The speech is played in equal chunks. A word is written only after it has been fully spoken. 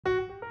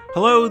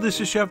Hello, this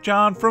is Chef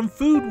John from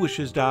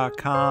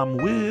foodwishes.com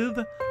with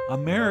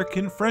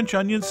American French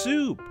onion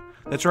soup.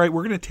 That's right,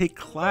 we're going to take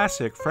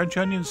classic French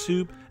onion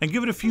soup and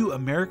give it a few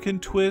American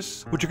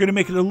twists, which are going to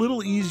make it a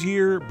little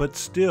easier, but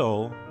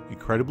still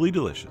incredibly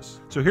delicious.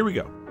 So here we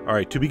go. All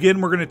right, to begin,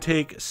 we're going to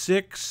take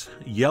 6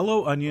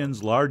 yellow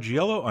onions, large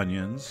yellow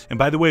onions. And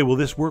by the way, will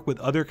this work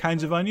with other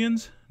kinds of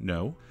onions?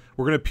 No.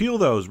 We're going to peel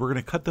those. We're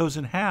going to cut those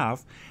in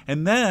half.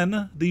 And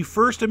then the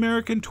first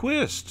American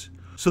twist.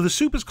 So the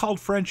soup is called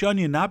French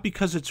onion, not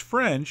because it's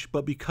French,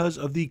 but because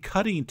of the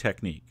cutting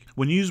technique.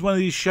 When you use one of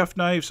these chef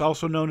knives,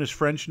 also known as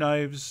French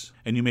knives,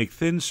 and you make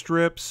thin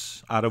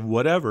strips out of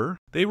whatever,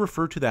 they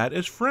refer to that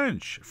as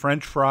French.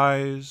 French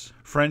fries,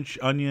 French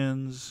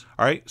onions.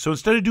 All right, so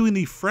instead of doing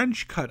the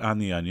French cut on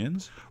the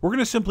onions, we're going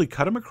to simply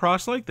cut them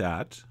across like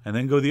that, and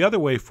then go the other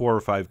way 4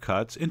 or 5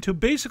 cuts into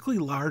basically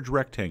large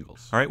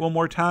rectangles. All right, one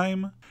more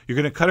time. You're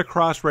going to cut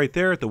across right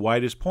there at the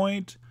widest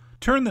point,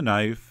 turn the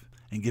knife,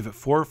 and give it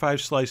 4 or 5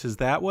 slices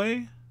that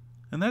way,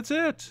 and that's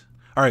it.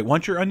 All right,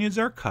 once your onions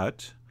are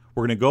cut,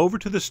 we're going to go over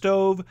to the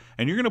stove,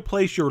 and you're going to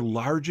place your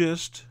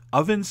largest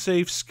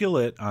oven-safe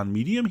skillet on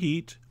medium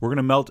heat. We're going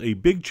to melt a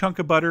big chunk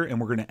of butter, and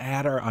we're going to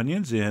add our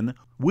onions in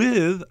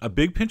with a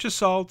big pinch of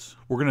salt.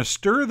 We're going to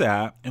stir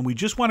that, and we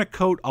just want to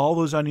coat all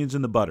those onions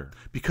in the butter.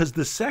 Because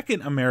the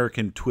second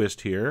American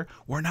twist here,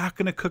 we're not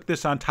going to cook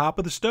this on top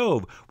of the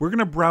stove. We're going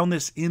to brown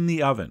this in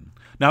the oven.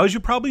 Now, as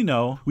you probably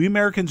know, we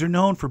Americans are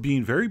known for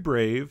being very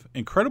brave,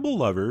 incredible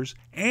lovers,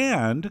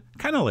 and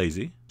kind of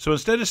lazy. So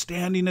instead of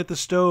standing at the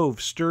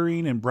stove,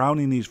 stirring and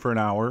browning these for an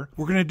hour,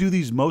 we're going to do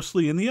these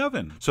mostly in the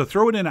oven. So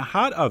throw it in a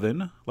hot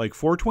oven, like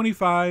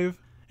 425,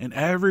 and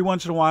every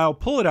once in a while,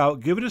 pull it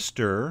out, give it a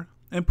stir,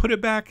 and put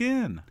it back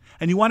in.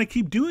 And you want to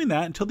keep doing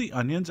that until the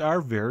onions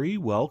are very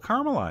well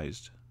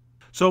caramelized.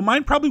 So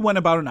mine probably went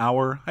about an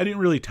hour. I didn't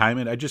really time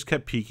it. I just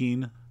kept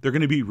peeking. They're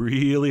going to be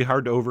really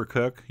hard to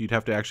overcook. You'd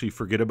have to actually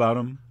forget about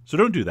them. So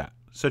don't do that.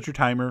 Set your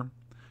timer.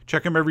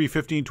 Check them every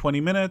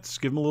 15-20 minutes.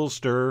 Give them a little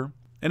stir.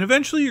 And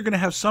eventually you're going to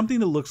have something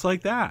that looks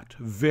like that.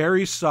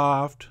 Very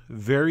soft,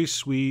 very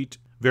sweet,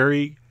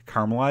 very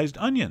caramelized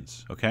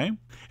onions, okay?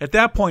 At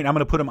that point, I'm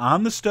going to put them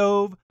on the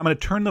stove. I'm going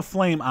to turn the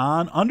flame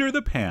on under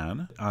the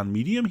pan on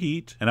medium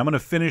heat, and I'm going to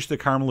finish the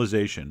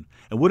caramelization.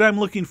 And what I'm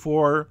looking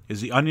for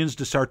is the onions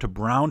to start to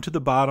brown to the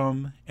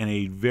bottom and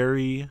a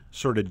very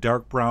sort of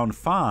dark brown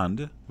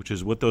fond, which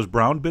is what those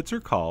brown bits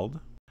are called.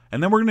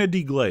 And then we're going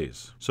to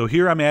deglaze. So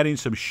here I'm adding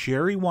some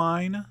sherry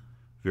wine,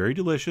 very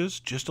delicious,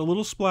 just a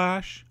little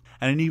splash,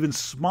 and an even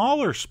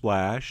smaller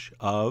splash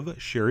of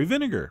sherry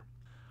vinegar.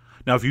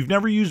 Now, if you've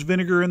never used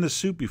vinegar in the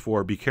soup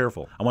before, be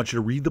careful. I want you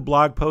to read the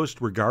blog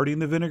post regarding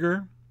the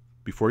vinegar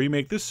before you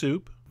make this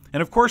soup.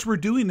 And of course, we're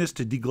doing this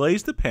to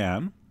deglaze the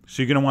pan.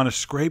 So you're going to want to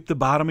scrape the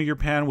bottom of your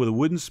pan with a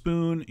wooden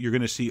spoon. You're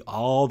going to see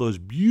all those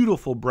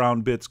beautiful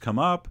brown bits come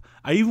up.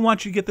 I even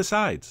want you to get the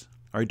sides.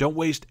 All right, don't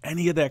waste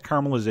any of that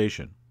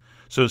caramelization.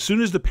 So as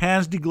soon as the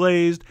pan's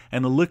deglazed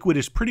and the liquid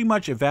is pretty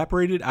much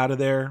evaporated out of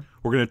there,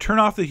 we're going to turn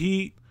off the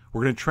heat.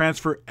 We're going to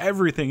transfer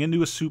everything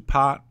into a soup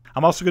pot.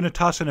 I'm also going to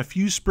toss in a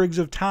few sprigs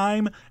of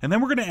thyme, and then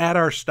we're going to add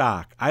our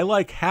stock. I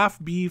like half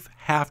beef,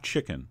 half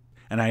chicken.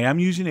 And I am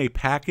using a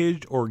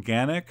packaged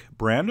organic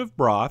brand of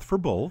broth for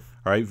both.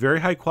 All right,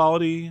 very high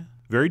quality,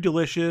 very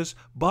delicious,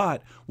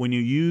 but when you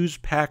use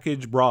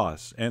packaged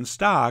broths and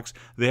stocks,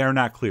 they are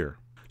not clear.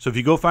 So if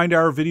you go find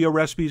our video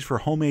recipes for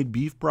homemade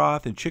beef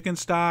broth and chicken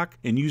stock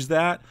and use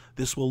that,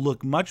 this will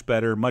look much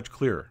better, much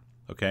clearer,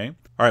 okay?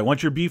 All right,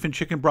 once your beef and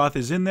chicken broth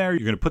is in there,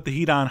 you're going to put the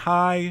heat on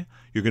high.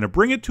 You're going to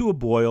bring it to a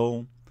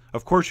boil.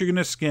 Of course, you're going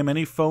to skim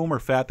any foam or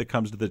fat that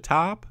comes to the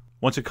top.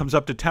 Once it comes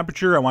up to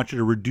temperature, I want you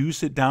to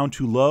reduce it down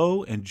to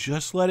low and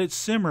just let it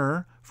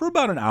simmer for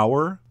about an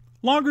hour.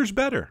 Longer's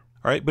better.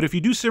 All right, but if you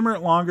do simmer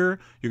it longer,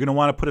 you're going to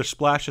want to put a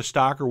splash of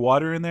stock or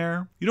water in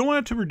there. You don't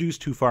want it to reduce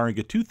too far and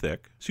get too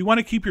thick. So you want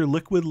to keep your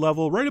liquid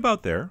level right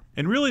about there.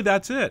 And really,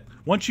 that's it.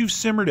 Once you've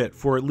simmered it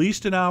for at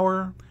least an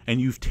hour and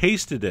you've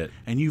tasted it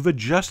and you've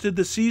adjusted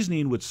the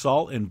seasoning with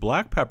salt and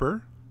black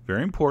pepper,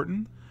 very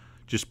important,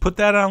 just put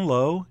that on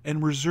low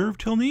and reserve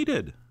till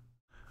needed.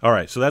 All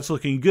right, so that's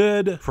looking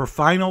good. For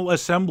final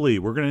assembly,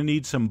 we're going to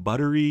need some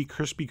buttery,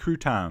 crispy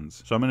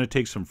croutons. So I'm going to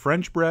take some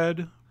French bread.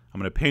 I'm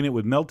going to paint it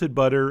with melted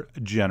butter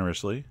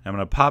generously. I'm going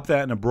to pop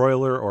that in a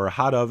broiler or a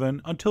hot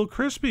oven until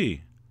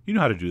crispy. You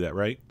know how to do that,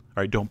 right?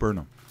 All right, don't burn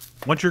them.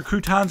 Once your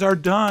croutons are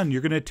done,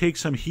 you're going to take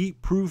some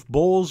heat-proof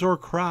bowls or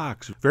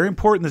crocks. Very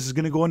important, this is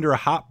going to go under a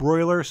hot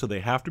broiler, so they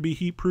have to be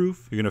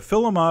heat-proof. You're going to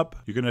fill them up.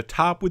 You're going to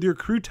top with your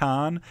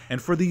crouton.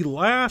 And for the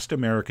last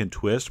American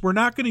twist, we're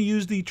not going to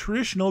use the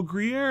traditional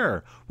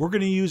Gruyere. We're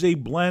going to use a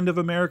blend of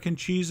American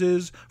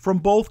cheeses from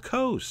both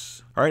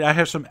coasts. All right, I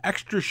have some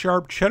extra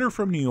sharp cheddar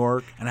from New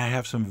York, and I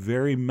have some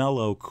very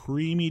mellow,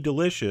 creamy,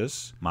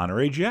 delicious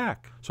Monterey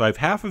Jack. So I have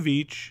half of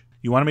each.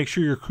 You want to make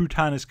sure your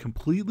crouton is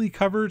completely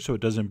covered so it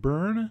doesn't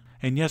burn.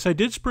 And yes, I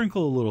did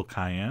sprinkle a little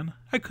cayenne.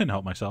 I couldn't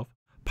help myself.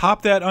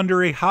 Pop that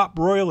under a hot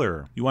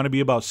broiler. You want to be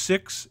about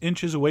 6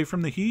 inches away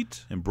from the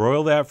heat and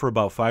broil that for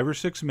about 5 or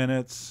 6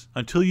 minutes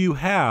until you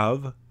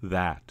have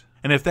that.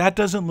 And if that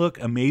doesn't look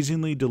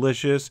amazingly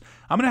delicious,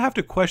 I'm going to have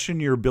to question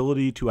your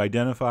ability to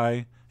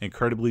identify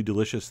incredibly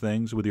delicious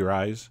things with your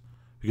eyes,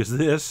 because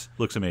this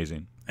looks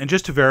amazing. And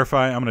just to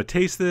verify, I'm going to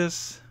taste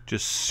this.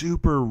 Just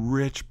super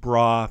rich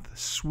broth,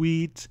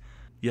 sweet,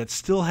 yet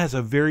still has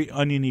a very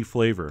oniony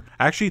flavor.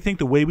 I actually think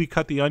the way we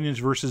cut the onions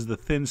versus the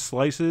thin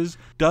slices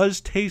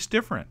does taste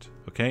different.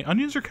 Okay,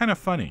 onions are kind of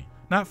funny.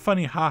 Not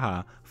funny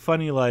haha,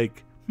 funny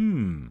like,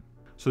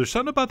 So there's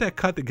something about that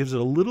cut that gives it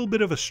a little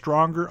bit of a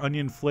stronger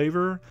onion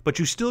flavor, but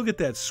you still get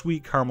that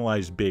sweet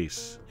caramelized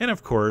base. And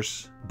of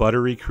course,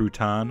 buttery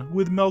crouton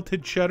with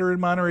melted cheddar and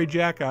Monterey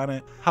Jack on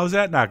it. How's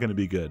that not going to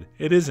be good?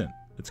 It isn't.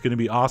 It's going to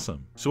be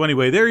awesome. So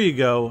anyway, there you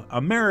go.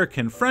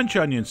 American French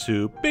onion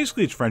soup.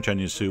 Basically, it's French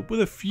onion soup with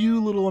a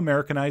few little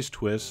Americanized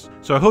twists.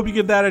 So I hope you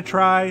give that a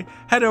try.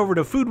 Head over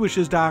to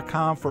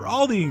foodwishes.com for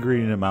all the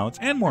ingredient amounts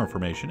and more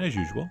information as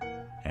usual.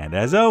 And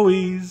as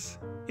always,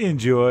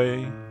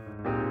 enjoy.